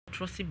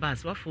trusty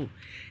bus wafo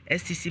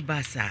STC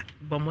bus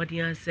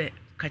bomodian say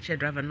catch a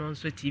driver non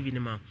so TV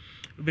nima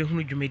be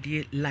hunu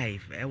dwumedie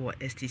live ewo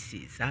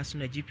STC saa so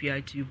na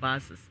GPI2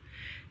 buses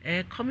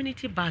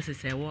community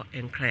buses ewo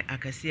enkran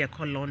akase e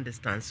call long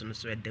distance no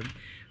so edem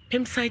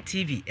Pimside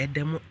TV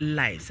edem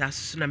live saa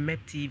so na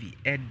Mep TV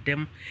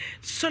edem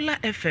Solar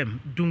FM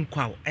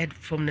dunkwaw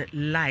from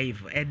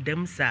live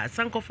edem sa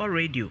Sankofa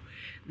Radio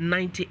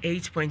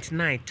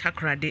 98.9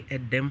 Takrade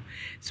edem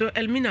so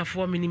Elmina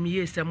for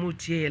minimie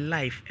samutie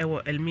live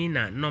ewo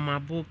Elmina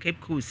Nomabo Cape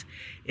Coast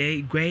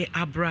Gwai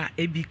Abra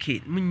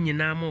ABK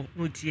munyina mo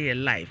mutie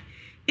live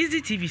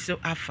Easy TV so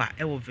afa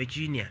ewo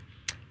Virginia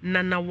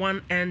Nana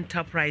One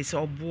Enterprise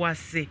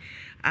obuase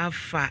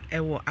afa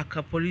ewo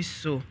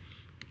Akapoliso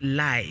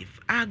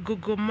live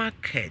Agogo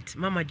Market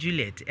Mama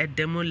Juliet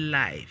edemo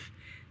live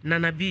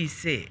Nana B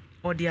say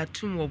odi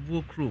atum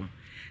obuok room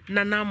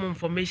Nana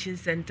Information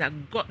Center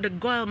got the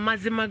girl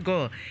Mazima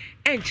girl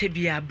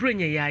enchebia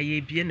bronye ya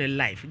ye bie no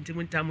live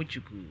ntimunta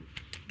muchuku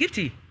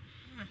Gifty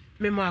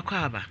memo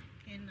akwaba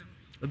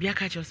obi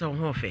aka cho so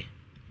ho fe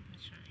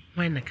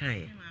wan na kan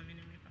ye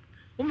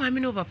o ma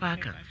mi no papa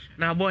aka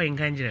na boy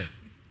nkanjere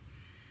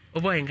o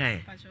boy nkan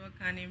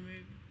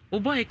o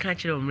boy kan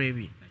kire o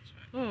mrebi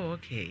oh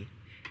okay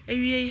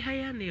ewie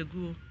haya na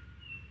egu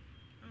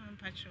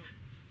pacho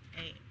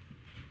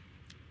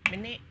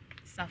mene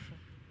safo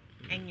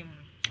enyim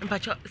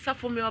mpacho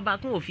safo me oba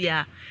kan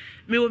ofia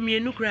me o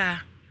mienu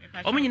kra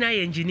o nyina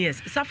ye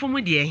engineers safo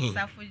mu de ehin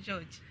safo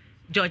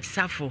George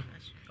safo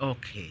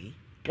okay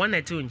one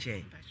or two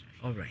nche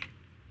all right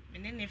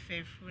mene ne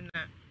fefu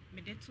na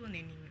me de tu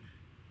nani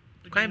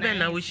kwan be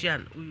na wo hia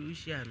no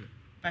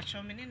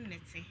pacho mene ne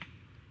te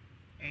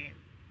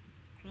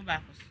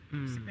krobakos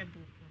sipe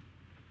buku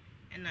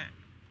ena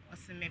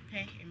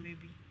osemepe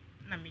emebi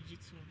na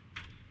mejitu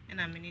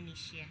ena mene ne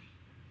hia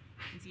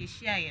nti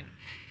hia ye no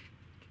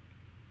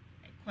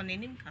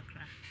konenim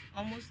kakra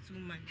almost 2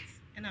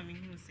 months ena me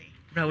hu say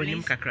bra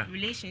wonim kakra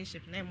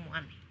relationship na emu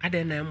ame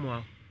ade na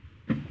emu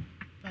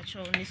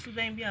pacho ne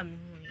suban bi ame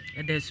hu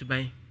ade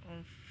suban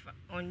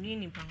onwi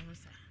nipa ho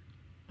sa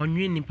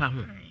onwi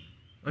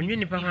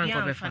nipa ho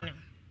anko befa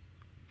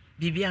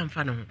bibi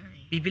amfa no ho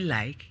bibi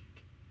like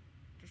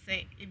to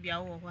say e bia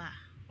wo ho a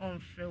on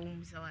frɛ wo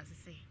mu sa wa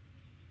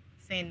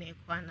say na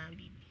ekwa na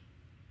bibi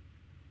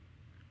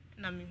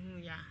na me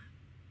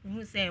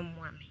hu say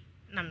emu ame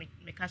na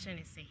me ka che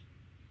ne say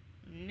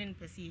nen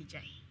pesi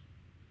ejai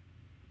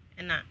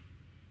ena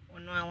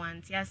ono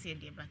awanti ase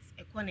de but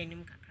ekọ na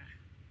nim kakra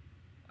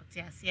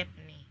oti ase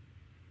epne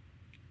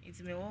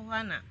iti me wo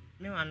ho na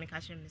me wa me ka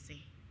che me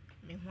say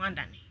me hu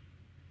adane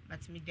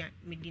but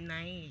me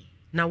deny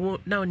na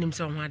onim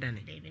so ho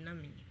adane dey be na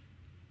me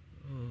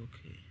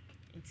okay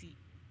iti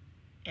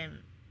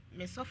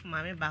me sof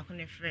ma me ba ko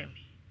ne frame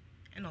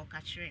ena o ka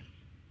chere me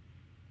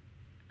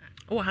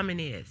oh how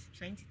many years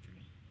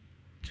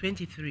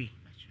 23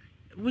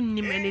 wouldn't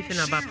know anything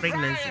about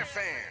pregnancy.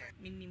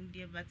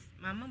 Dear, but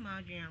my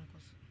mama dream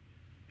uncles.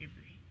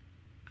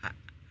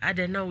 I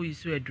don't know we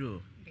saw a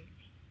draw.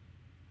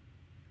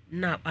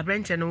 Now, a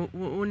branch and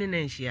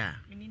only share.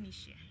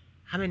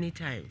 How many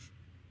times?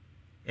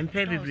 And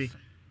Pebble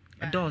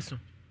a dozen.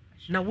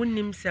 Now, wouldn't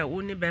him say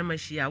only Bama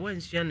share when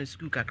she on the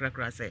school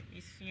cracker say.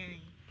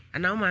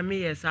 And now my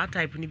mayor's our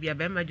type will be a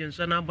Bama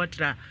Johnson or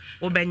Butter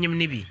or Benjamin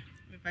Nibby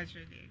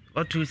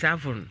or two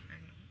saffron.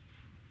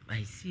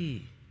 I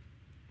see.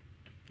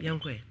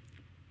 Young way.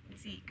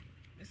 See,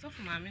 the soft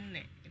mamma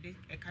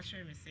a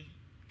catcher me say,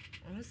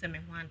 or who me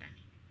wonder.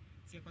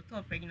 See, I got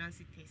a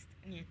pregnancy test,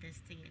 and you're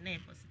testing a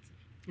positive.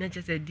 Not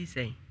just a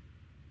decent.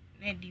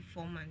 Neddy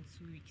 4 months,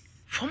 2 weeks.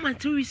 4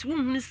 months, 2 weeks,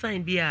 won't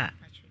sign beer.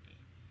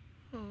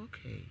 Oh,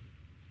 okay.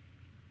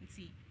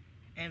 See,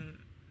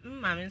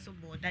 mamma so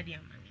bored, daddy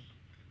and money.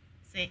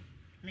 Say,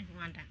 me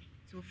wonder.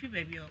 So, if you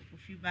baby or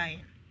if you buy,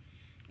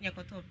 you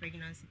got a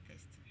pregnancy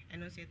test,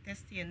 and also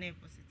test your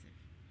positive.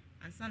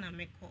 And son, I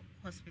make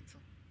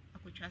hospital. I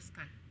could try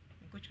scan.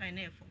 I could try 4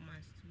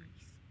 months, 2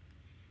 weeks.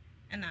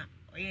 And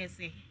I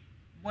say,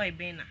 boy,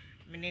 Bena,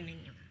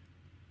 Menenium.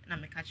 And I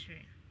make a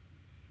tree.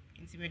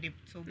 Intimidate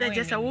so boy.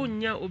 Just a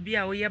wound ya obi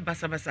a we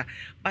basa.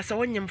 Basa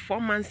when you 4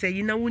 months say,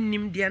 you know, wouldn't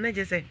him, dear. I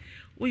just say,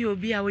 we will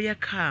be away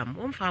calm.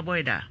 One far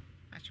boy da.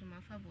 Actually,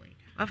 my far boy.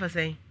 What I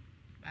say?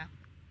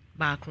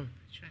 Back home.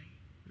 Try.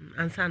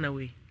 And son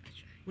away.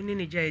 We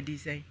need a JD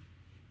say.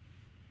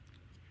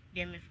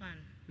 Dear me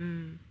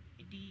fan.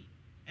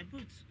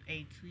 About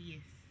 2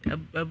 years.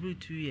 About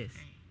 2 years.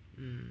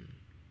 And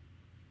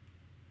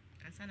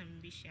son of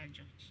Bishia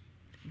George.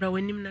 But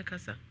when him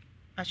nakasa.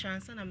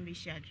 Passion son of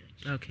Bishia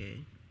George.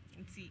 Okay.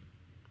 See,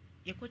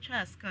 you could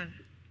try a scan.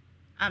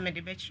 I'm a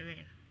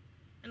debauchery.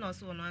 And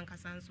also on one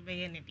Cassan so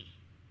be any day.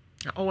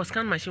 Oh,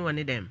 scan machine one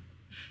of them.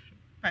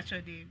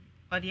 Patcho day.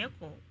 Or the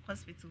echo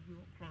hospital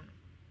will chrono.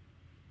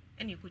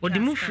 And you could or the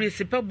move free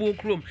super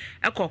book room.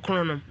 Echo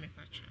chrono.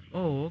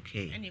 Oh,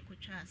 okay. And you could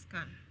try a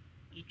scan.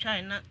 You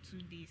try not 2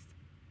 days.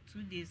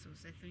 2 days or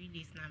 3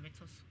 days now, but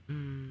it's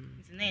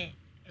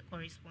a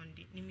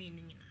correspondent.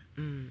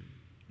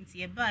 It's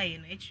a buy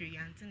and actually,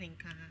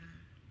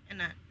 and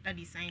and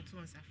daddy signed to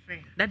us a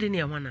friend. Daddy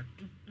near one.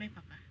 My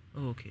papa.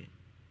 Oh, okay.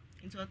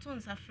 Into a tone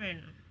a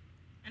friend,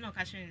 and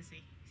occasion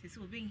say, she's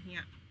so being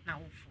here now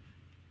for.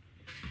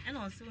 And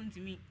also to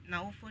me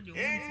now for the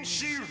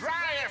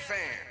Nhyira fan.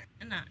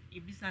 And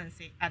you be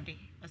say, Ade,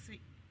 or say,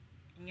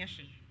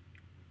 Nyashi.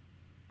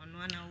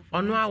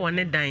 On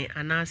one day,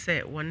 and I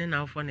say 1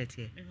 hour for it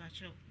here.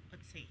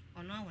 Say,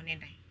 on one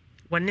day.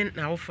 1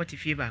 hour 40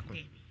 feedback.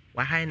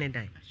 Why high in a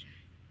day?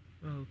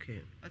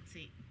 Okay. Let's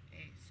say,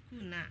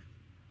 school now,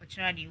 or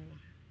charity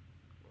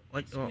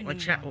or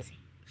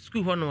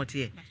school one what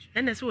here.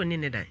 Then there's one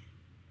in a day.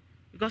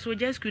 Because we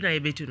just school I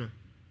bet to know.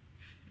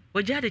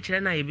 We just the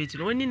children I bet to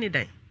know one in a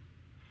day.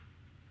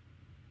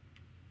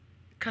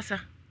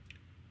 Casa.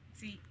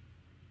 See,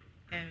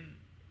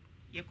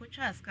 you could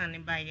trust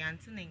can buy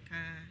Anton and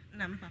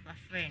can papa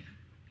friend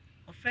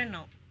or friend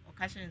or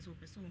occasion is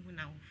open soon who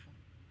now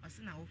for or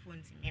soon our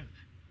phone to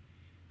member.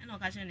 And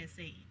occasion is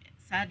say,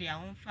 Sadly, I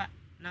won't fat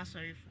now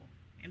sorry for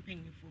and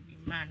paying for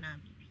being man now,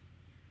 baby.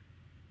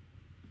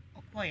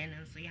 Or quiet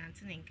and so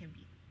Anton can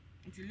be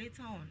until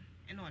later on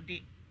and all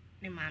day,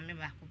 no mammy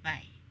back will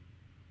buy.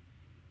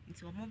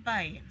 Into a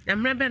mobile.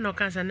 I'm never no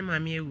cancer, no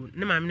mammy,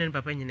 no mammy and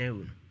papa in your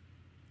own.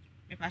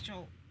 Me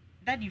patrol,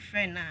 daddy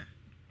friend now.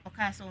 O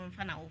castle on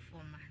fan out for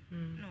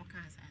man. No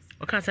cancer.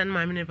 O cancer,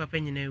 mammy and papa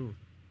in your own.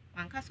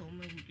 One castle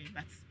may be,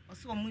 but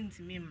also a moon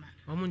to me,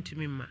 or moon to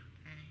me, ma.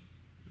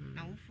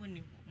 Now, for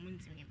you, moon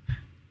to me.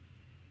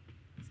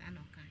 San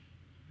okay.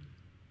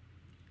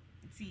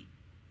 See,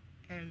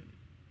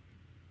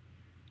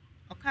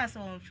 o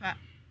castle on fat,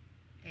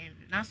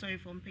 now sorry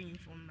for paying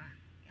for man,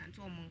 and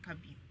to a moon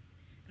cabin.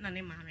 And a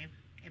name, mammy,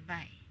 a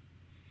buy.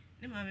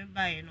 No mammy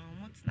buy, no,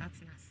 what's not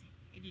nasty.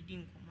 It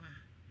didn't come.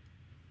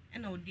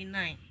 And I would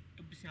deny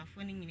a business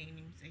phoning in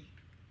him say,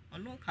 or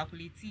no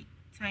calculate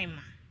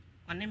timer,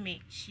 or they may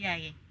share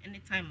any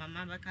time my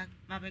mother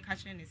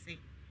catching and say,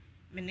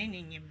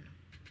 Menaining him,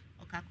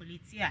 or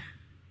calculate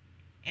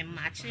and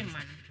matching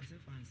man,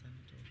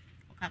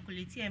 or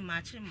calculate and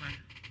matching man.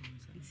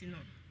 It's no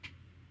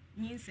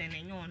means and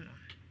your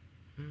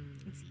no.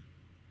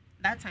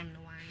 That time no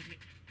one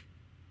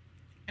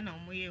and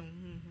I'm way no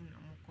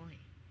more coy.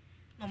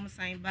 No more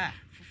sign bar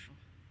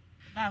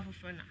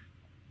for now.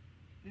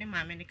 Ne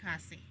mammy the car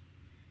say,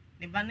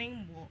 the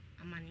banning war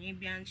a man ye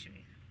be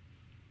answering.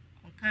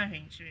 On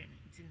carrying children,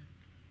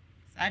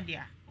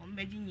 Sadia, on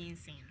bedding yin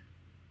saying,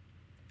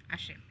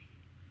 Ashem,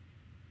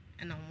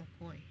 and I'm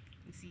coy.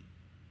 You see,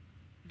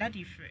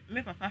 daddy free,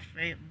 me papa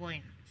free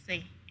boy,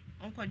 say,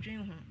 Uncle Dream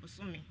home, but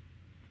so me,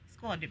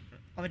 score the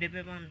or the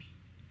baby me.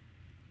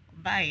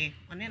 Buy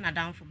on then a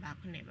down for back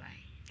on a buy.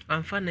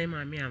 I'm fun,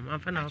 mammy, I'm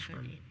fun out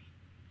for me.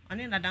 On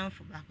then a down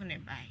for back on a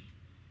buy.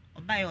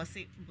 Or buy or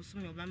say,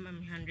 Busumi or Bama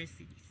 100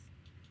 cities.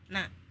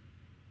 Now,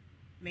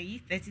 may ye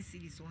 30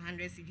 cities or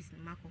 100 cities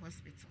in Marco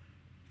Hospital,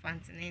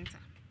 Fantinenta.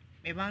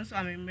 May bounce so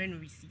I'm remembering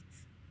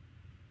receipts.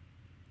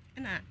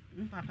 And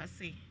Papa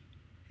say,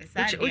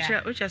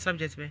 which are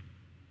subjects, me?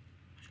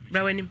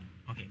 Brawenim.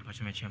 Okay, but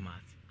you mention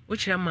math.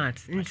 Which are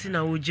maths? In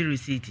our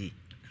receipt.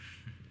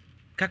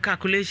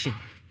 Calculation.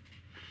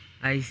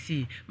 I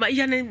see. But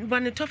yan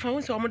one the tough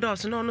ones or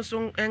Modos, no,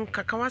 so and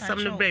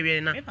Kakawasam no baby.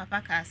 And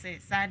Papa can say,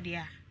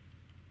 Sadia.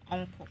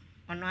 Uncle,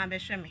 or no, I be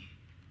sure me.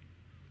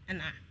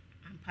 And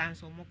I'm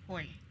pants or more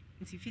coy.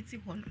 It's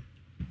 50 honor.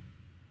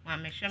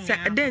 One may show me.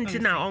 Then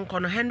now, Uncle,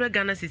 100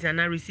 Ghana is an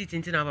receipt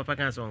into our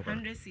papa's uncle.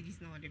 100 cities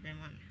now, the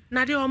Bemman.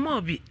 Now, there are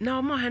more be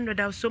now more 100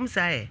 out some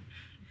say.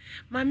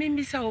 Mammy,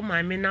 Miss Old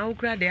Mammy now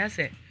grad the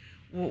asset.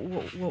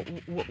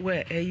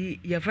 Where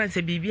your friends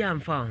say, Bibi,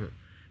 I'm found.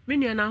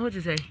 Many are now what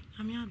to say.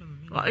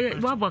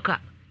 What book?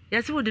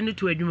 Yes, what didn't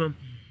to a human.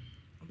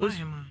 Was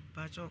him,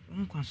 but your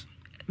uncle.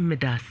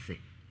 Medase.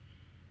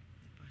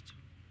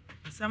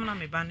 Some na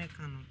me bane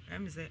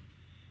kanu. Say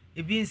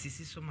e bi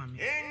nsisi so mama.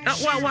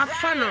 What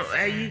fun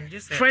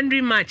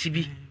friendly match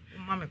be.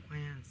 Mama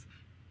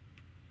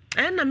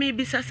kwanyansa. Na me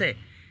bi say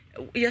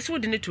yes we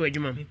dey to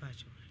adwuma.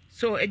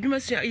 So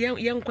adwuma so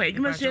yen kwa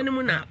adwuma so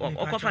enu na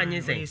okofa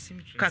nyensen.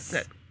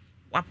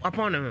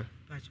 Upon no.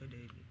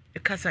 E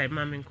kasa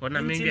mama nko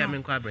na me ndia me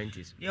nko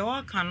abrantis. Ye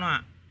wa kanu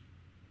a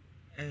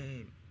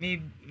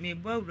me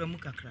ba wura mu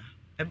kakra.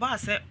 E ba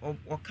say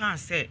o kan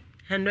say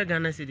 100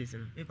 Ghana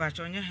citizen. Me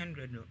pacho nye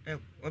 100 no.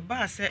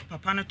 Oba se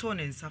papa no to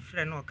ne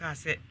nsafre no ka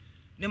se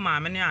ne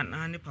maame ne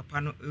ana ne papa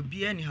no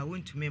obi ani ha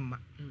wontumi mma.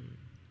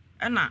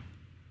 Na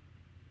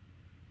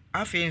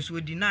afi nso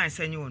deny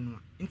se nye wono.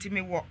 Nti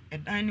me wo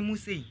edan ne mu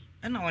sei.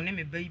 Na one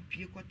me bai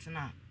pie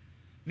kotena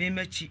me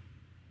machi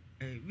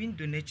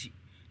window nachi.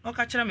 No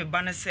ka kira me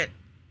ba ne se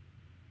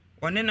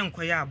one ne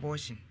nkoya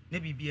abortion na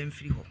bibia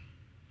mfiri ho.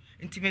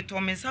 Nti me to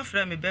me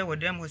nsafre me bai wo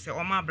dem ho se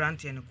o ma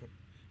brante ne ko.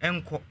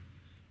 Enko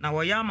na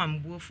wo ya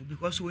mambuofu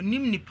because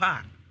onim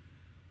nipa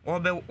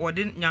obe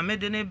odin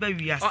nyamede ne ba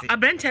wiase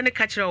abrante ne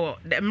ka kire wo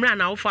mra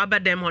na wo fa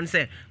abadem hon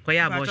se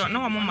koya abortion na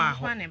wo ma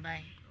ho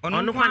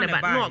ono kwa ne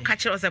ba no ka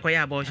kire se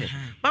koya abortion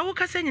ba wo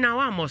ka se nyina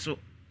wa amoso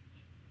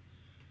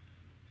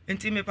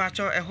enti me pa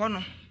cho ho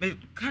no me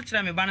ka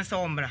kire me ba ne se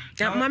wo mra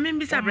ma me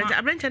mbisa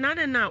abrante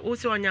na wo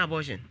se onya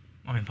abortion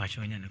I'm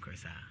patching on the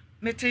cressa.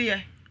 Mete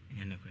ye.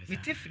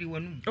 Mete free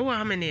one. Oh,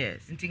 how many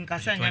years? In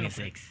Tinkasa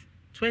 26.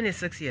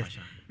 26 years.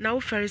 Now,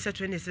 Ferry said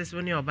 26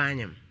 when you're buying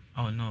him.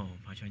 Oh, no,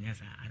 patching,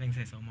 yes, I think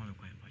say some more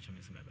required patching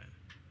Miss Mabel.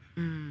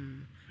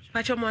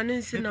 Patch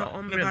morning, sinner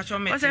on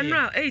was a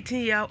now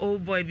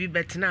 18-year-old boy be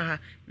better now,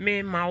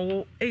 me,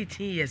 my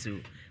 18 years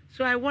old.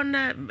 So I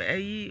wonder,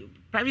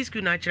 private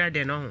school natural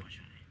then on.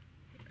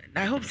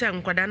 I hope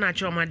some quite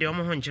natural, my dear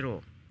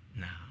Honjero.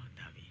 No,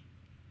 Davy.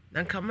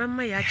 Then come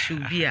my actual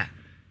beer.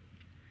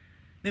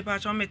 Me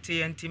patch on me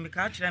tea and Timmy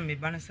catch them, me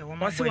banner say,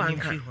 what's one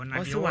can,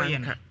 what's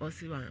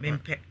one,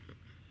 Mimpe.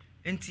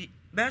 And tea,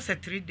 bears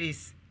 3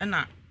 days, and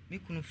I, me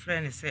couldn't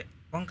friend say,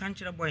 one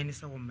country boy in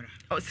this woman.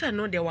 Oh, sir,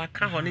 no, there were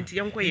car into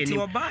young quay.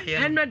 You buy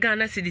 100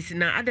 Ghana cities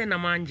now, I don't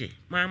manji,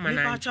 mamma, and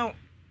patch out.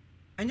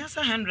 And just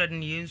 100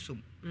 years so.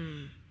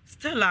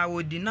 Still, I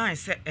would deny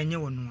set any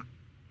one.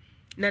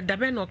 Na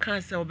dabe no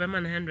can say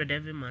Obama 100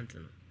 every month.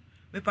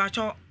 Me patch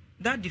out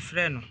that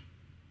different.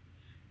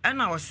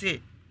 And I was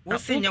say,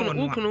 what's in your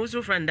who can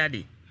also friend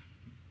daddy?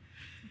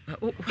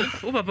 Oh,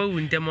 Papa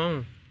wouldn't them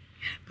on.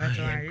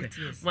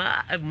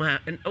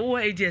 Oh,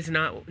 8 years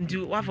now.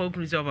 Do what for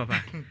Open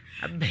Papa?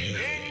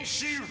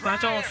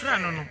 But our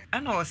friend,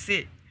 and I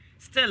say,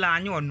 still I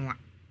knew one.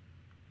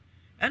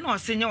 And I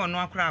say, no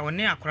one crowd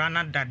near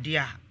Crana that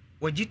dear,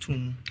 what you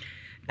to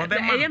I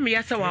am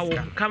yes,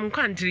 come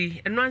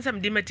country, and once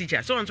I'm the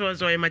teacher, so and so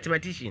as a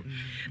mathematician.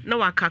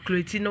 No, I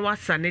calculate no what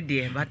Sunday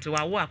dear, but to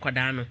our work,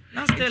 Cordano.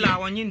 Now still I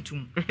want you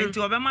to.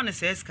 Into a man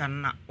says,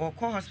 can or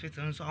call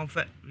hospital so on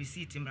for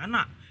receipt him. And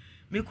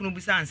me couldn't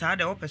be sans, I had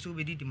the upper so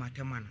we did the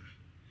matamana.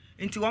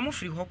 Into one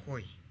free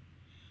hawkoi.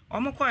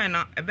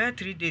 Omokoina, a bed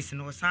 3 days,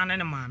 no son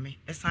and a mammy,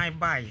 a sign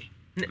by.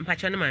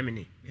 Patchana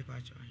mammy.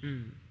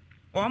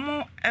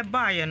 Omo a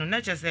buy and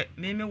nature said,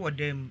 Mimi what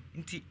them.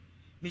 Inti,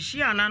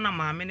 Mishia Nana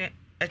mammy.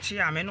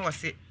 Chia men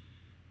was it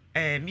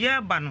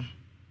mere bano,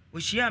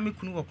 which ya me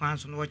kunu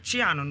council or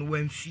chiano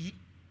when fee.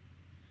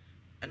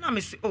 And I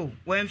miss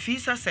when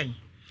fees are saying.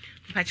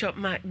 Patch up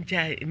my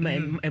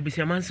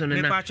Manson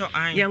and patch up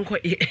young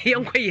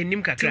quay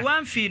nimka.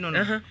 One fee no,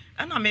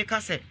 and I make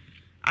us say,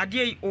 I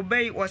dare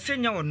obey or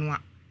send your no,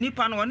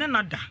 Nipan or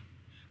another.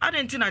 I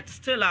didn't think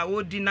still I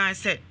would deny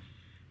said.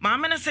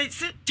 Mamma say,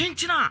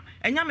 Tinchina,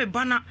 and Yammy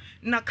banner,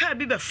 Naka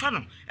be the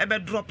funnel, a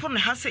bed drop on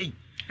her say.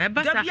 And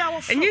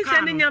you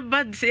sending your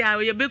bad say, I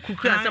will be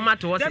cook as a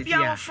matter was it.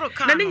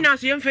 Then now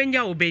you offend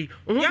your obey,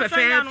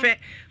 fair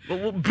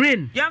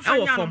brain,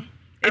 our form.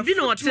 If you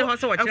know what's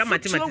also what you're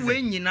mathematics,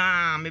 when you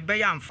know, me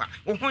bayamfa,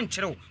 or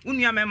honcho,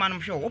 unia man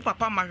show, or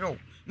papa my show,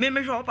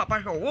 maybe show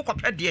papa show, walk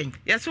up at the end.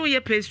 Yes, so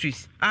your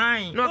pastries.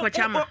 I know what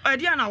chama, I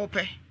didn't know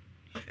pay.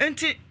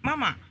 Auntie,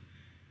 mamma.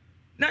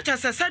 Not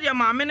just a said your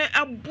mamma,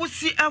 a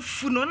bussy of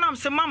funonam,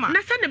 say mamma.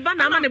 Nothing about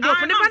the boy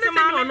for the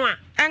banner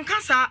and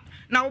Cassa.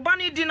 Now,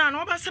 Bunny dinner,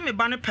 no, but some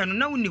banner pen,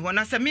 no one.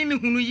 I said, Mimi,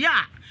 who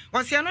ya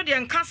was ya no the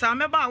uncassa,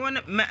 I'm about one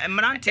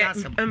Marantia,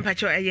 and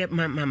Pacho,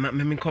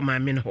 mamma, call my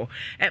minho.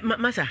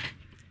 Massa,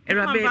 a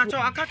rabbit,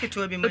 I can't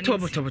to be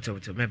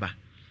meba.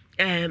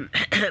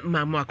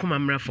 Mamma, come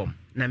on, reform,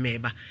 na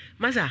meba.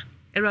 Massa,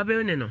 a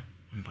rabbit, no.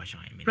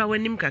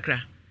 Rawanim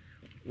cacra.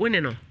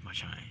 Winno,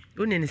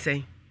 wouldn't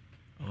say.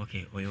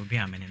 Okay, or you'll be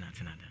a man in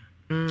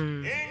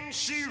another.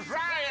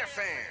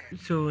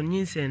 So,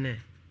 Ninsene.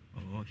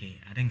 Oh, okay.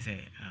 I think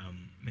say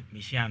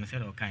Michelle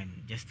said okay,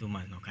 just 2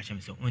 months no catch me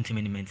so too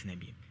many months na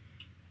be.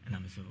 And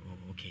I'm so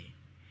okay.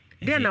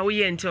 Then now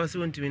we enter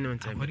so to me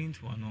time. According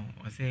to one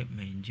or say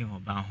me engine or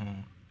ba ho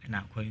and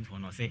according to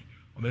one or say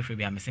obefre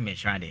be am say me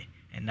try there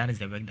and that is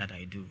the work that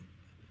I do.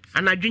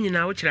 And I junior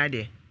now try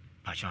there.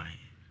 Patron.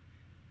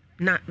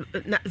 Na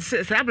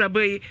sabra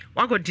boy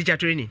what got teacher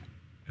training?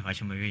 If I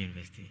should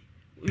university.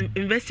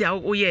 University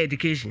or your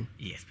education?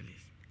 Yes, please.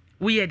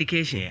 We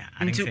education. Yeah,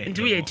 into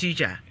a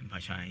teacher.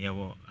 Yeah,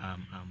 well,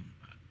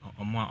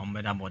 on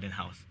better boarding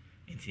house.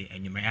 Into a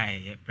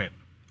numeric prep.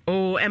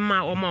 Oh,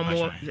 Emma or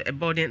more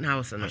boarding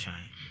house.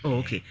 Oh,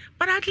 okay.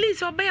 But at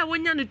least obey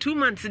when you're 2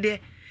 months there.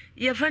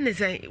 Your friend is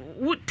saying,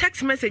 would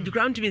text message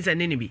ground to me as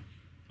an enemy?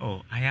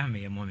 Oh, I am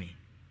a mommy.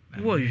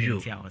 What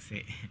you? I will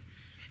say.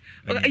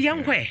 A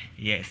young way.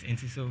 Yes, and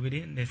so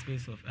within the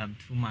space of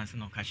 2 months,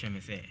 no catch me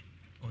say.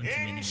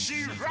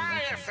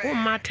 Oh,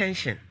 my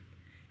attention.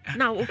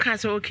 Now, okay,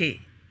 so okay.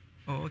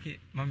 Oh, okay.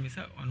 Mammy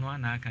said on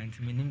one account,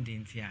 me named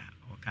Dintia.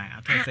 Okay,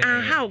 I thought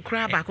how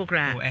crab, I could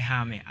cry. Oh, I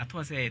have me. I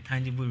thought say a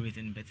tangible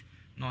reason, but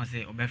no,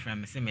 say, oh,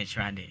 befriend me, say, me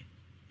try there.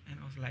 And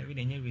I was like, with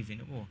any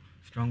reason, oh,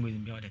 strong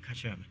reason beyond the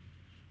catcher me.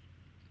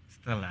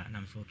 Still, and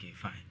I'm so okay,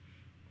 fine.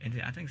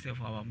 And I think, say,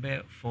 for our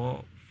bed,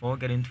 for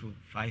getting to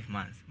 5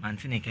 months,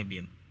 Mantine can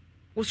be.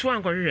 What's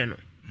one Korean?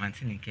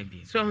 Mantine can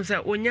be. So I'm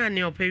saying, when you're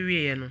near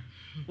Periano,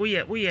 we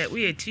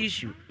are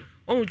tissue.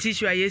 Oh,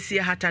 tissue, I see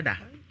a hatada.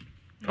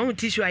 Oh,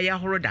 tissue, I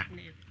horoda.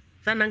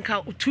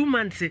 Sananka 2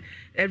 months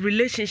a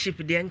relationship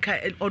the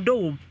anka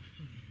although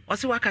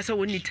also waka so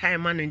we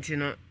time man you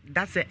know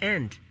that's the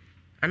end.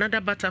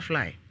 Another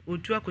butterfly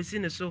utu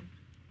akusine so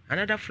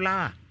another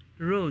flower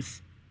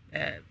rose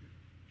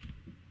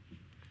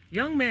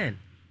young man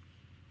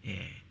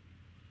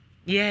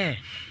Yeah.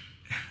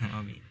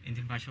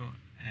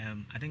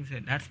 I think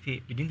that's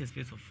within the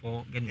space of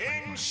 4 getting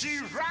 5 months.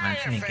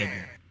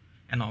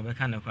 And I'll be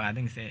kind of I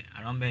think say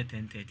around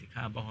 10:30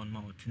 car about on my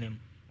tenem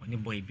on the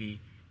boy be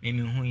maybe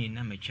who in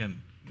a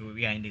chem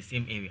we are in the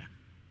same area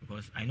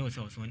because I know it's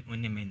also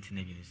when they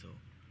maintain so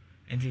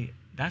and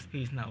that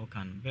space now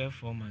can bear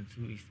 4 months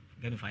who is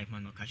getting 5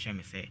 months or catch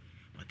me say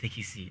or take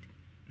his seed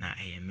now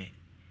AMA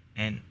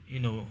and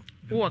you know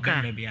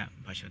maybe a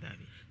partial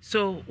daddy.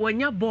 So when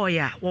your boy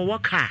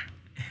walk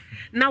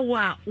now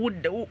what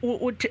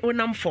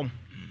from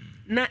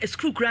na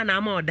school kra na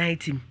ama odan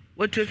tim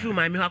what to feel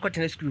my me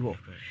hakotena school ho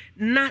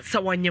na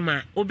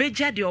sawanyema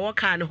obeja de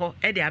owoka ne ho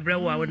e de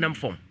abrewo a wonam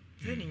fom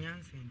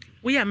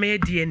we are me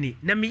DNA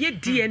na me ye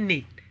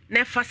DNA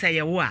na fa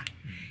saye wo a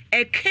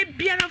e ka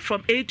biara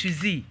from A to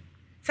Z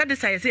sade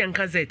saye se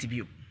yanka Z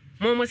bio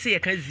momo se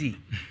yanka Z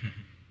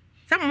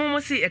sa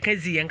momo se yanka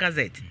Z yanka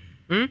Z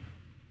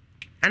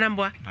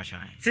anambwa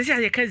se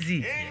se yanka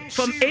Z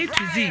from A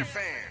to Z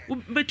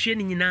betue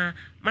ni nyina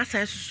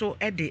masa so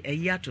e de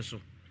ayi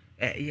so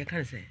you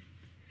can say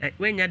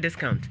when you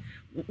discount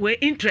we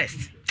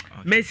interest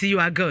Messi you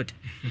are good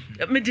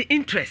me the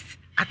interest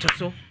at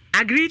so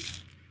agreed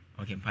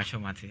okay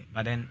passion mate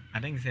but then I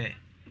think say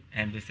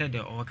they said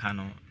the all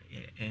can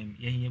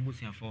ye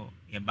busia for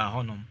ye ba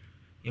honom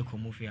ye ko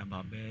move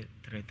about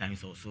 3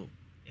 times or so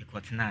e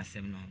kwatena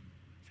asem no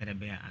said the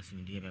bear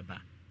asundie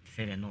beba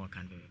said the no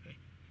can be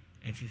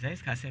and since I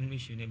can send me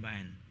should ne buy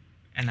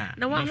and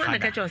na one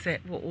catch you say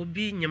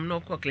obi nyem no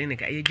ko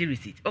clinic ye gi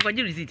receipt o ko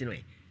gi receipt no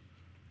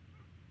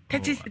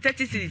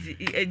 30 cities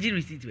a G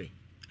receipt way.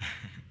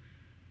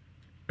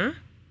 Huh?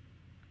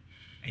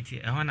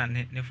 I want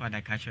to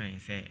father catcher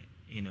and say,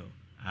 you know,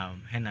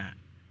 Henna,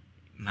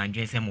 my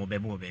Jason more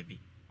baby,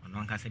 or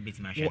non cassa bit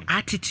my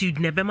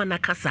attitude never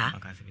manakasa.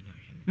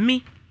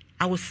 Me,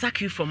 I will sack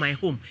you from my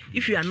home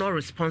if you are not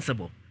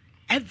responsible.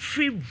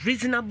 Every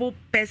reasonable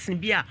person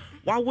be a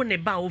what won't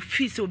about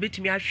fees will be to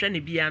me a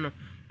shiny piano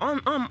on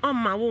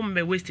my won't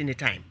be wasting the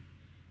time.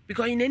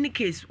 Because in any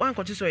case, one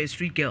got to saw a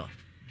street girl.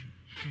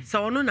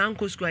 So no na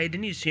uncle school I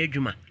didn't see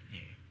adwuma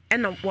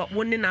and what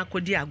one na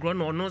akodi agro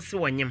no no se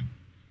wonyem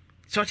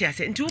so I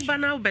say nti uba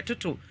na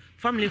ubetoto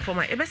family for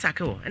my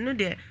ebesake wo eno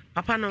de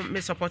papa no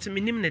me support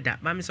me nim ne da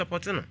ba me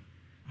support no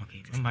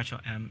okay mbacho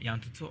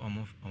yantutu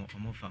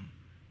omo fam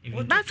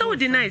that's how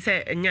deny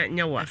say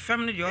nya wa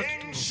family de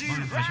otutu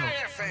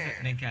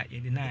nenka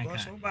you deny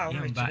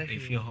ka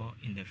if you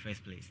in the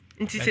first place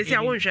nti sesi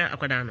a wonhwe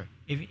akwada no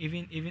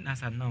even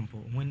as at now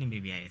po wonni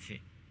baby ayete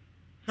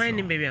why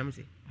ni baby am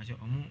say acho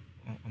omo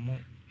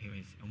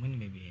parents omo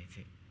baby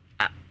ayete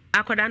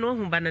akwada no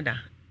hu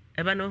banada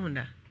eba no hu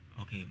da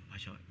okay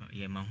acho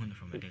yeah ma hu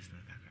from a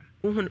distance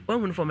kaka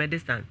hu from a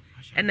distance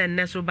and then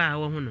neso ba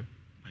wo hu no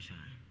acho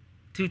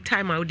to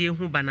time out dey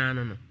hu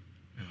banana no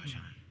acho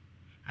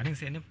I think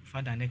say ne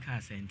father ne ka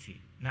senti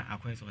na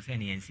akwa so say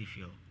ne yansi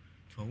feel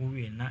so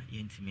we na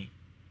yentime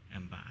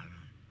emba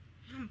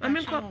around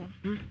mami ko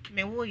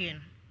me wo ye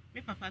no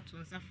me papa to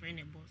nsa friend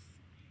e boss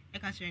e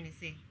ka chere ne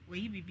say we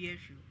yi bibi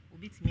afi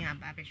obitimi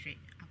aba abehwe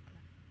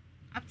akwala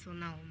up till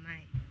now my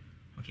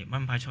okay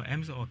man pacho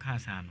emso o ka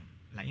sa no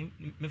like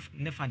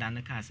ne father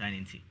ne ka sa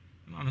nti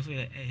mama so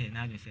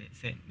na do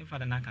say ne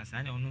father na ka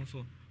sa ne ono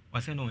so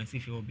was say no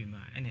yansi feel obi ma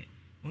ene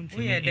unti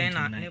we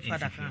na ne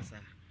father ka sa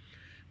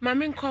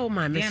mami call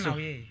mami so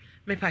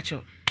me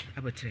pacho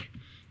abotre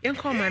yen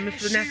call mami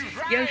fru na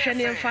yen hwe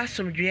ne fa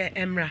somdwe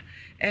emra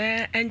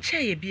enche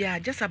ye bia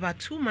just about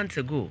 2 months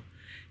ago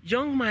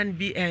young man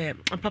be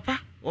papa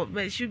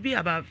should be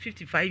about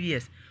 55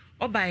 years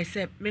oba I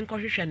say me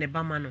hwehwe ne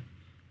ba ma no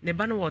ne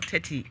ba no was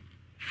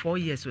 34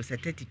 years or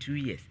 32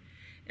 years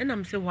and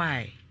I'm say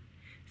why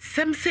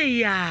some say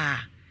ya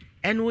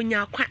and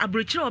wonya kwa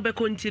abrochire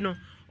obeko nti no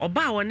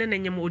oba won ne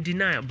nyem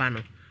odina ba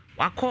no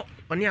wako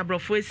oni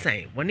abrofo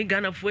esan woni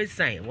Ghana fo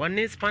esan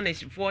woni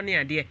Spanish fo ne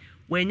ade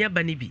wanya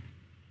ba ne bi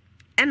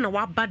and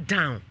wa ba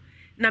down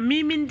na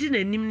mimi ndi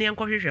nanim ne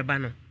hwehwe ba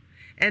no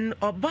and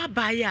oba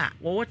ba ya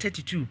wo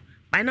 32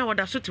 by now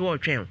oda so te wo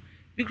twen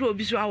bikro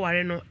obi so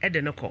aware no e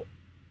de ne ko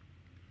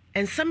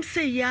and some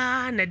say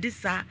ya na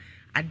disa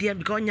ade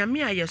because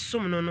nyame aye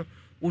som no no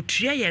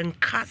otua ye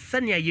nka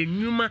sane aye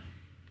nwuma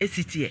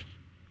esitie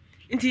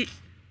nti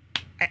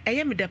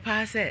eye me de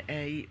pa se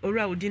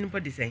ora odin po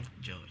de sen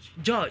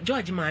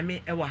George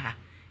mame e wa ha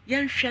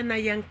yen hwe na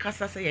yen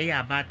kasa se ye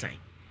abatan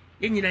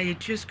yen nyina ye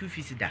tue school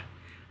fees da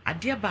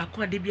ade ba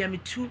ko ade bia me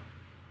tu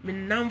me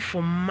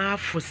namfo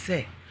mafo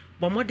se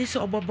bomode se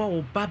obobo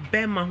wo ba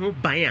be ma ho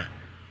ban a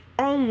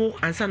onwo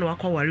ansa na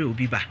wakware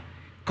obi ba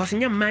cause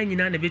nya man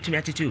nyina na betumi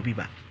atete obi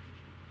ba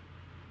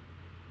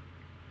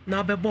na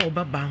obebo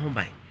oba ba ho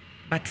ban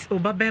but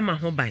oba be ma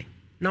ho ban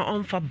na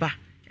onfa ba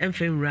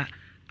emfa nwura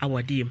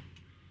awadiem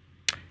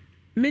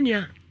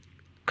menua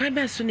kan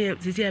be so ne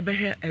sisi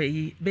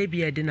ebehwe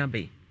baby e de na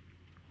be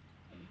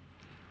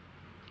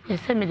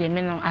ese me de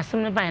me no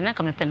asem ne ba na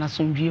ka me pe na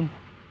sondwiem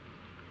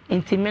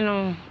enti me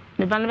no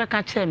me ba no be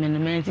ka kire me no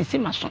me sisi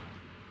maso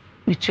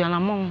mituana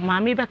mo ma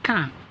me be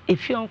ka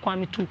efi on kwa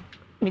me tu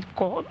me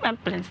call my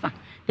plans na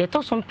they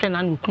talk some plan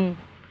and ukun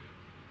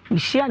me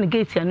share na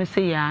gate ya no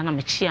say ya na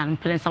me chia no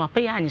plans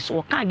papa ya anyi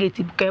so ka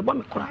gate bu ka ebo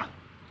me kura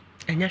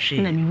enya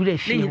hwe na me wura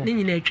fie ni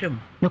nyina atwam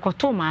me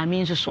koto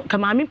maami nso so ka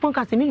maami pon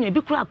ka se me nua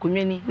bi kura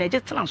akonwa ni na je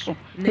tena so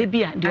na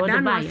bia de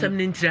order ba asem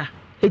ni ntira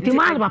eti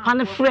ma papa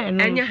ne frɛ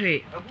no enya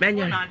hwe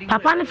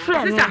papa ne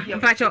frɛ no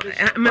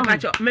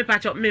sister me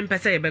pacho me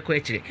mpese ye beko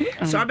akire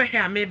so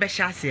obehwe a me be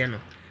hya ase no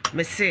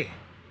me se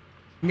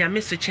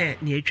nyame so chen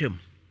na atwam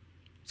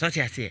so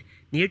ti ase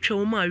na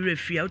atwam ma wura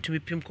fie a utumi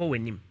pim kɔ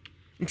wanim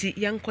nti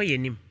yankɔ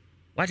yanim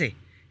wate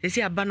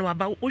esi aba no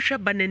aba wo hwɛ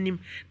ba nanim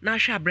na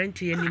hwɛ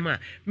abrante yanim a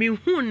me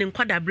hu ne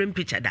nkwada abrem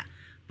picture da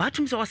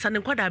batum se wasa ne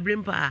nkwada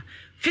abrem pa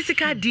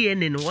physical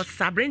DNA no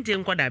wasa abrante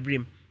nkwada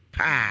abrem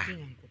pa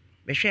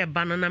me hwɛ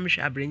ba no na me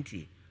hwɛ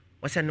abrante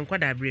wasa ne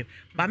nkwada abrem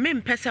ba me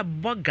mpɛsɛ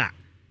boga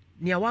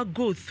nia wa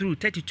go through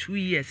 32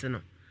 years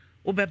no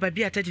wo beba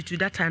bia 32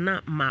 that time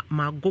na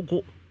ma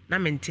gogo na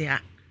mente ha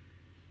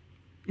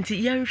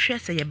nti yanhwɛ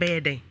sɛ ye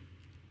bɛyɛ den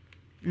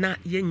na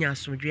yenya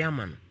asomdwe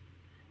ama no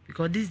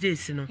because these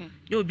days no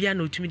you be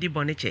na otumi di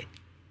bone che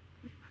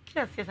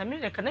yes I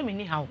mean like na me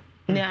ni how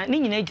na ni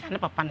nyina agya ne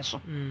papa ne so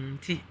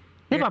nti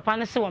ne papa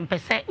ne se won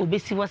pese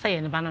obesi wo say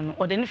ye ne ba no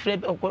o de ne frɛ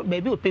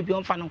baabi o pe bi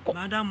on fa no nko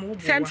madam wo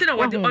senti na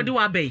odi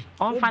wa bai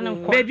on fa no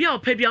nko baabi o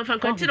pe bi on fa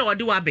nko nti na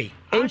odi wa bai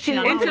enti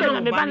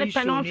no me ba ne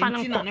pe no on fa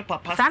no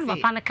nko san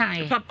papa ne kan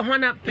ye papa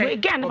hona pe we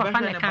get ne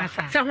papa ne kan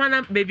sa se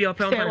hona baabi o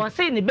pe on fa o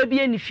say ne baabi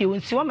ani fie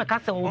onsi wo me ka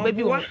se wo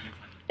baabi wo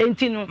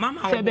enti no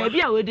se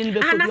baabi a we de ne be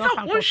ko bi on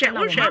fa nko wo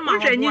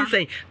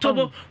nyinsɛn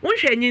tobo wo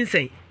hwɛ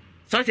nyinsɛn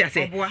so ti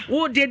ase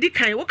wo de di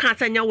kan wo kan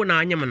sanya wo na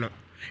anyem no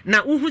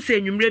na wo hu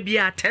sɛ nwumre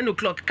bia 10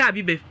 o'clock ka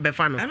bi be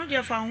fa no ano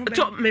de fa ho be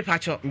to me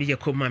pacho me ye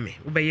ko mame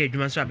wo be ye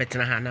adwuma so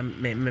abetena ha na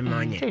me ma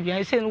onye se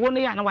bia se wo no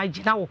ya na wa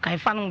gina wo kan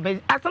fa no be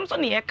asam so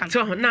ne ye kan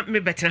so na me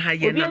betena ha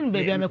ye na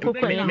obi baabi me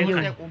kokɔ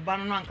ye ye wo ba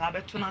no anka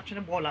beto na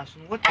twene ball aso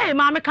wo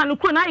ma me kan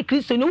kuro na ai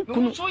kristo ne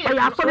ukunu o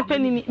ya so le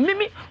panini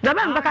mimi da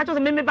ba me ka cho se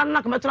mimi ba no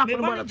na ka meto na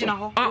kuro ball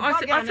aso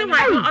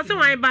o se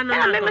wan ba no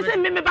na me se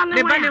mimi ba no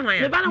me ba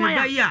no me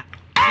ba ya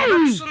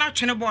so na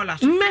twene ball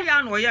aso me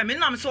ya no ye me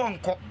nam se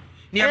onko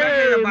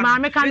ma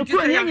me kan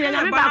kuro ne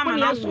nyina me ba ko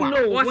ne aso no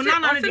wo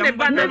na ne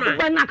ba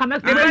na ka me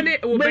ko ne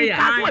wo be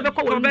ya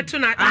wo beto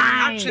na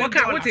wo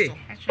ka wote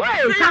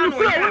kan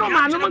kuro wo no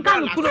ma me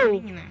kan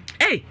kuro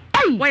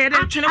why are they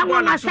twene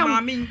ball aso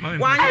mami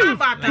wanya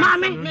ba ta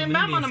mami me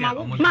mama na ma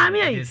wo mami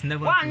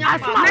wanya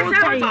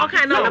asma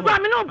okay no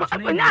me no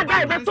nya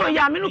da be to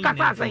ya me no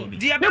kasa sai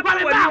me kwa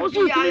me ba wo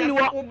su tiri ni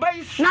wo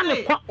na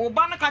me ko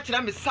oba na ka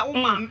kira me sa wo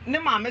ma ne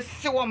ma me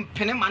se wo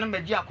mpene ma na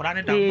magi akora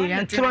ne da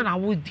ya ntro na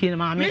wo die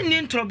mami me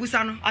ni ntro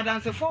busa no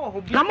adanse fo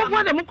wo bi na mo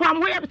bo de mo kwa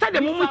mo ya ta de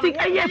mo muti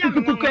eye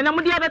kukuku na mo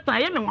de beta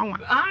ye me nwanwa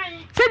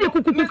se de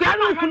kukuku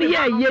anu kunu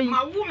ye ye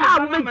a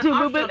wo be ti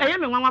wo be eye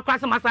me nwanwa kwa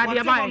se masade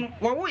ya ba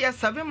wo wo ye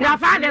 7 ya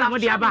fa de na mo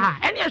de aba ha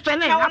ene ehwe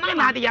ne na me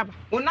na de ya ba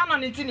onana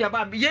ne ti ne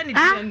ba ye ni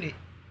die ne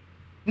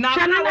na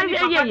na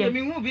ye me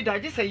hu bi da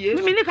je se ye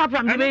mi ni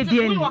kapra me be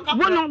die ni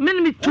wo no me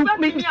ni tu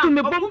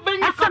me bom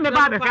asa me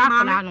ba be hwa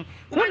akora no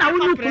wo na wo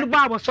ni kunu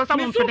ba bo so sa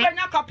mo mpene me so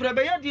nya kapra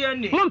be ye die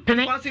ni mo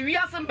mpene kwa se wi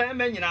ase ba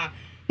me nyina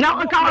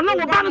na nka no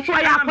wo ba no so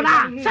ya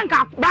akora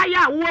senka ba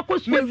ya wo ko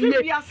so wie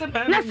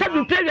na se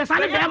bi previous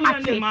ane be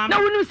mate na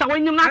wo ni sa wo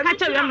nyum na ka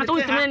che we mate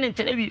wo timi ne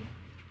ntene bi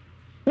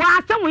wa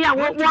asem ya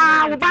wo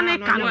ba ne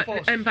ka no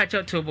empa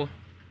chotobo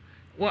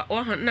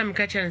wo na me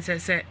ka che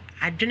nse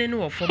adwene no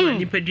wo fo ma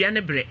nipadua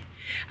ne bre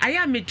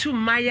aya me tu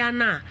maya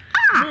na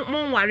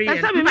mo ware ye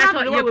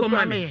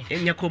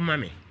ye ko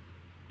mame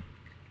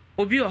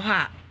obi o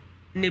ha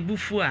ne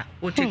bufu a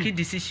o take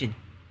decision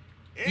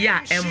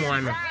ya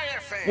emo no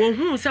wo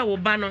hu se wo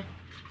ba no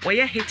wo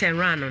ye hit and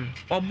run no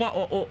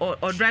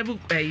o drive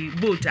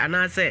boat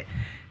ana se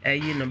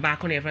you know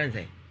back on your friends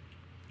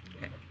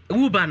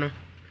wo ba no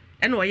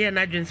ene wo ye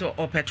na dwen se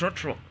o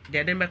petrotro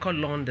de dem be call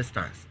long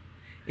distance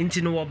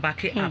into no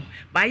back it up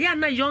but ya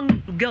na young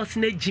girls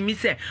na Jimmy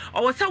say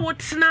o was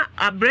what na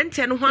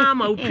abrante no ho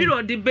ama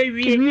period de be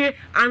wie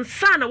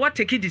ansa na what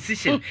take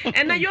decision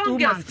and na young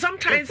girls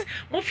sometimes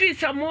mo feel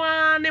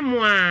someone ne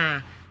mo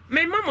a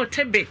me mama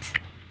tebet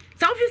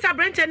so office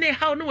abrante ne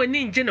how no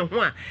wani nje ne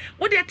ho a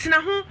wo de tena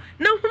ho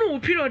na hunu wo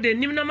period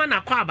anim na ma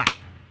na kwa aba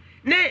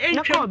na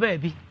entwa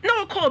baby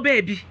no call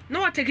baby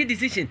no take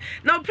decision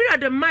now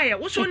period my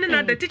wo so ne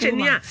na the teacher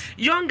ni a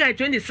young guy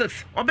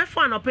 26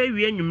 obefo an opa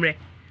wie anwumre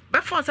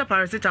before sa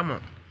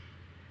paracetamol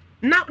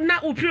na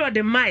o period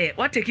de my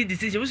what take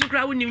decision we so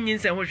kra wonim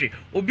nyinse ho hwe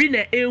obi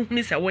na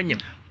ehunu se wonyem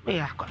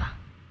ya akora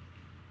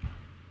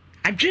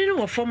adwene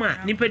wo fom a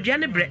nipadua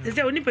ne bre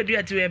se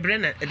onipadua ti we bre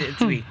na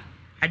ti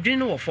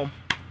adwene wo fom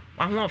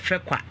wa ho ofe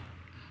kwa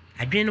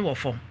adwene wo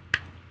fom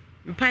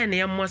mpa na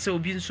yemmo se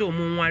obi nso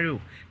omu nware o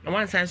na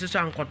wansan so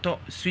ankoto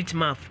sweet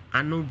mouth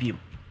anobiem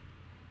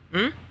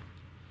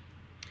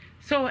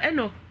so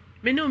eno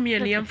me no mi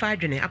ene yemfa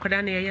adwene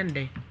akoda na ye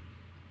ndey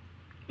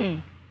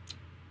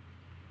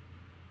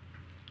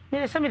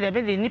me se me de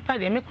be de nipa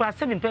de me kura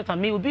 7 peto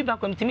me obi ba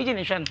kwam timi je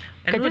ne hwan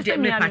ka je se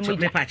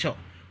me pacho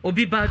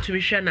obi ba to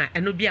hwe na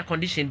eno bi a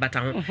condition bata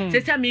ho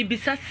say me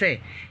bisa say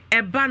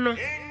eba no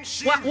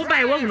wo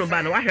ba e wo hunu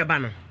ba no wa hwe ba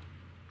no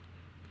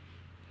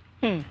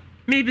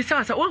me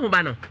bisa say wo hunu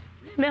ba no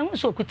me hu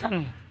so kuta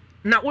no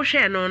na wo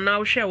hwe no na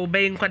wo hwe wo ba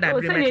nkwada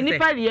bre me say ni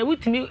pa ye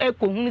wutimi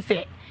ekohun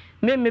say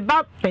me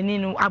ba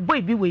paninu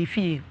aboy bi we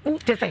fie u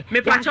te say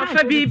me pa cho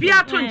fa bi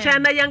ato nche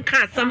na ye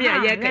nka asam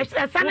ya ye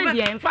ka sana bi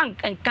en fa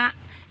nka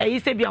e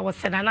se bi a wo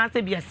seda na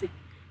se bi ase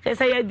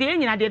say ye de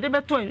nyina de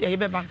beto ye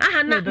be ba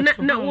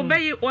na wo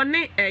bayi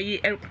one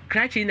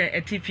krachi na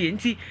atifie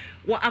nti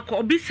wo akọ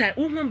obisa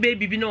wo hu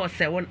baby bi na wo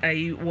se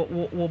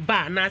wo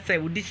ba na se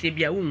wo di hye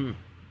bia wo hu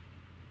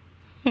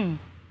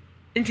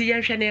nti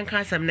ye hwe ne nka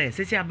asam na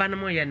sesi aba no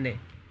mo ye ne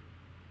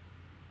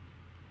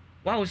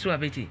wa wo so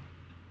abeti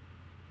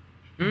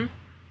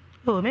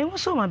oh me wo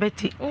so ma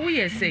beti oh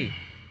we say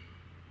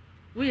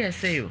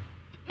yo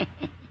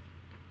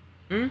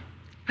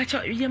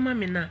acha ye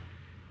mami na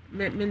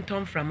me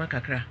ntom from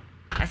akakra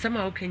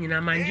asama wo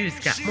kanyina man juice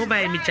ka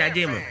mobile mi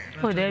charge mo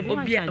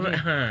obi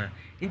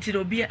nti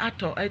obi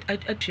ato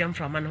atuam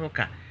from an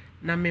hoka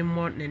na me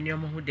mo ne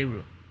nneomo ho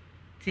dewro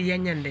ti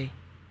yanyande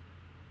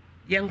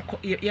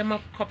ye ma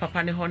ko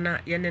papa ne ho na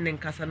ye ne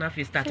nkasa na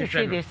fi start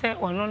hwe no say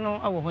ono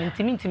no awo ho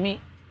ntimi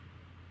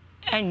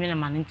enwene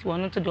man nti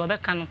wono to de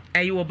obeka no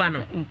ayi wo ba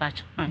no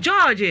mpacho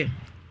George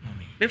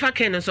me fa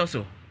ken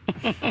so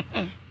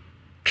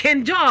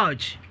Ken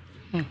George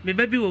me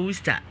baby wo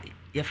Worcester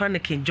ye fa na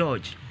Ken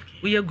George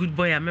we a good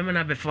boy amema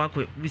na be fa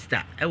ko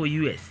Worcester e wo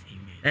US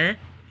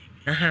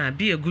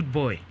be a good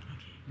boy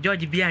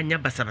George bi anya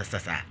basabasa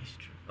sa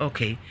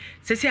okay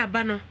sesi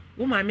aba no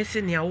wo ma me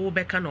se ne wo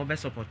beka na obe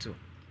support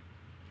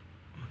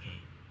okay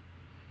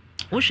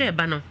wo hwe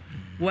ba no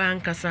wo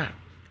ankasa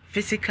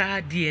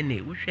physical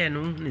DNA wo hwe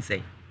no ni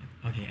say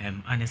okay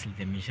honestly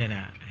the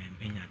Nhyira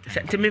enya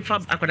time te me fa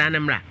akoda na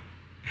mra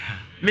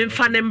me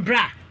fa na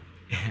mbra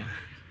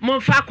mo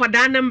fa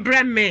akoda na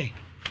mbra me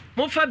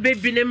mo fa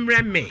baby na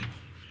mbra me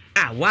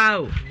ah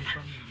wow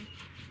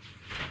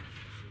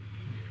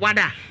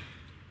wada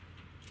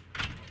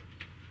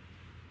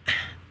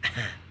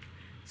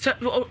so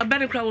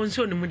abane kra won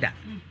so no muda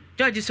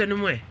George so no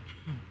mu e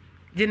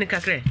jini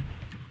kakre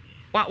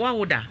wa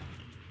woda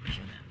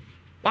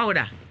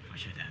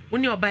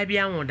woni oba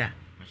bia woda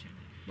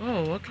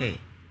oh okay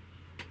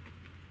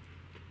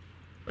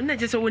onna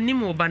je so woni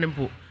mu oba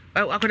npo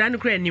akoda no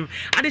kra nim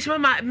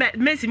adeshima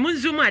Messi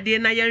munzum ade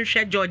na ye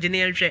nhwe George na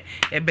ye nhwe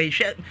e be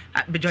hwe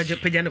be George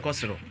pagya ne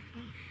kosoro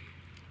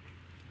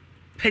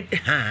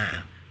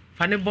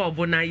fane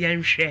bobo na ye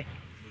nhwe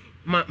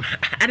ma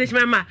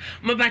adeshima ma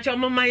ba cho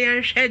ma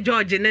ye nhwe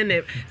George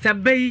ne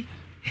sabai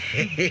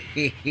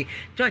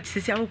George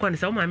sisi awu kwani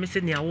sa wo ma me se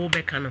ne awu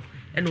be ka no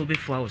e na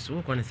obefu awu so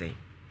wo kwani say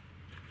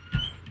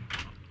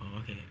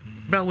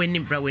bra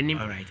wenim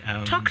all right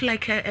talk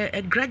like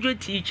a graduate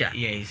teacher.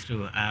 Yeah, it's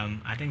true.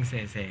 I think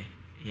say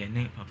yeah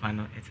ne papa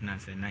no etina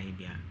say na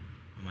ibia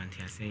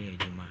omantia say ye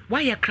juma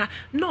why you cry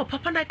no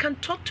papa I can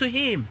talk to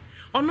him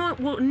or no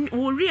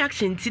wo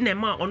reaction ti na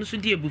ma ono so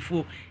di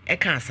ebufu e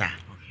kan sa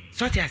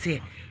so ti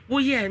say wo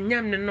ye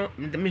nyam ne no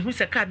me hu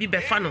se ka bi be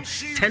fa no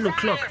 10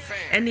 o'clock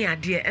any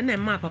ade e na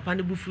ma papa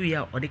no bufu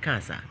ya o de kan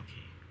sa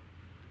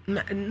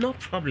no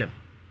problem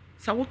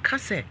so wo ka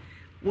say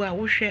wo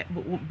hwe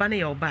bana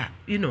ya oba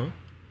you know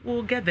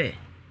we'll get there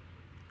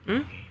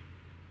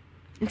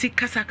nti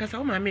kasa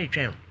wo ma me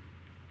twen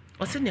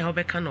o se ne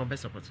obeka na obe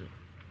support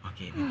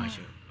okay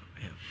sure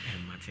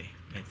mate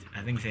but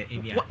I think say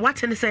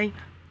what in saying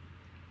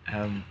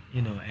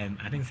you know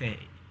I think say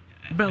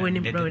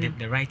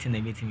the right thing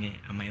that me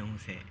am my own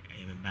say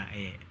ba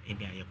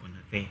ebia you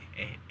gonna say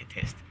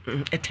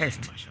a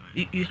test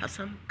you have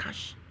some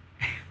cash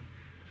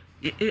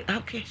you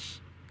have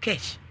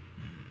cash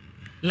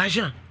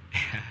l'argent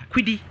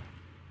quidi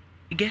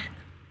you get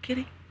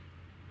kitty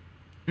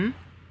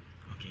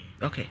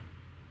okay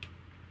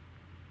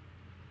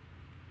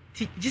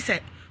just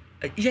say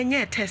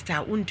yenye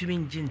tester untumi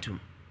njintum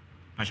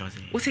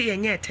wo say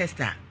yenye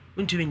tester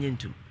untumi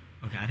njintum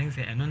okay I think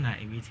say I know na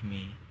ebit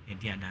me e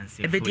dia dance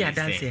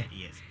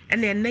yes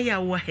and then ya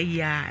wo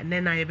ya na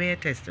na be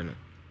test no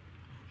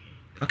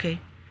okay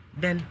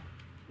then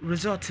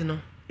result no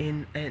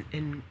in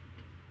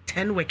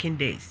 10 working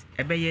days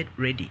e be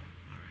ready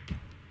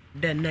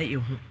then na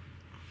you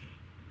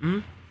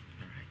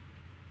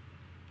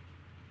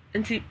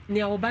nti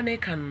nia oba na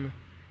kan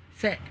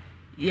say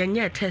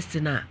yenye test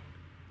na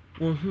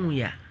wo hu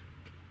ya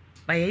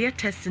ba ye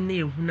test na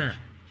ye hu na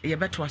ye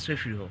beto aso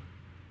afiri ho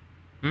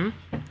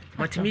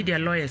multimedia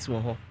lawyers wo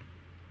ho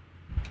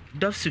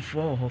dofsif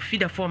wo ho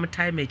feeder form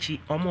time echi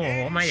omo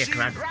ho ma ye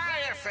krado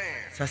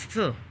so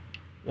still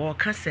wo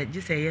ka say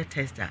just say ye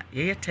tester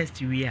ye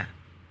test wi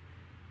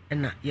a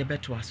na ye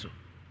beto aso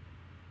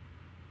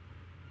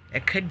e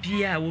ka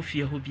bia wo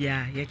fie ho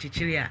bia ye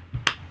chichiri a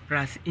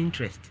plus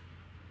interest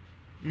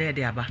na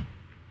de aba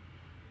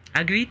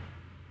agree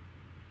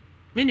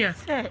minia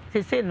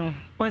say no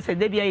won say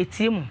debia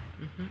etiem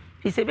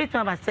he say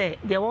betu ba say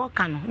de wo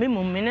ka no me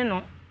mum me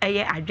no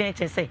eye adwen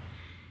che say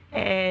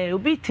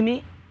obi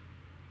timi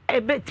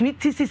bet me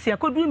TCC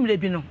akodu mle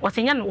bi no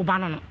osenya no oba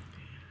no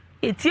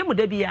etie mu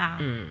da bia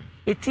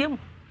etie mu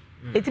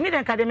etimi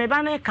den ka de me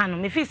ba na ka no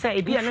me fi say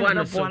e bia no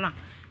bo na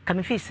ka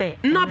me fi say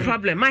no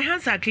problem, my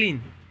hands are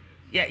clean.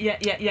 Ya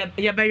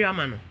bayo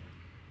amano.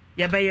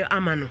 Ya bayo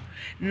amano.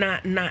 Na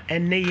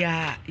ene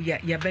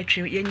ya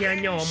betwe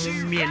yenya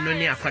omo mienu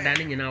ne akwada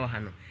ne nyina wo ha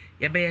no.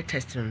 Ya bayo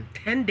test no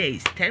 10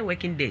 days, 10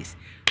 working days.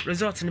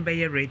 Results no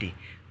be ready.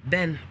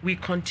 Then we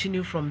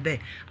continue from there.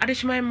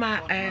 Adishma ma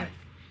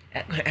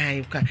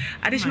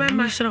Adishma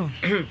ma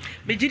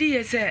me jidi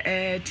ye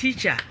say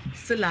teacher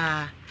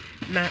sila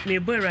na me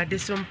boy rade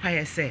so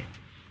mpaye say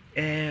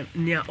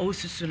nia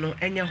osusu no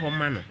enya ho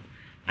ma no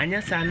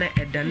anya sa na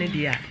edane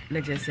dia na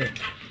je say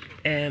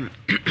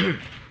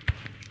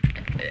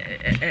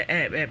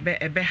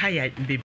be haya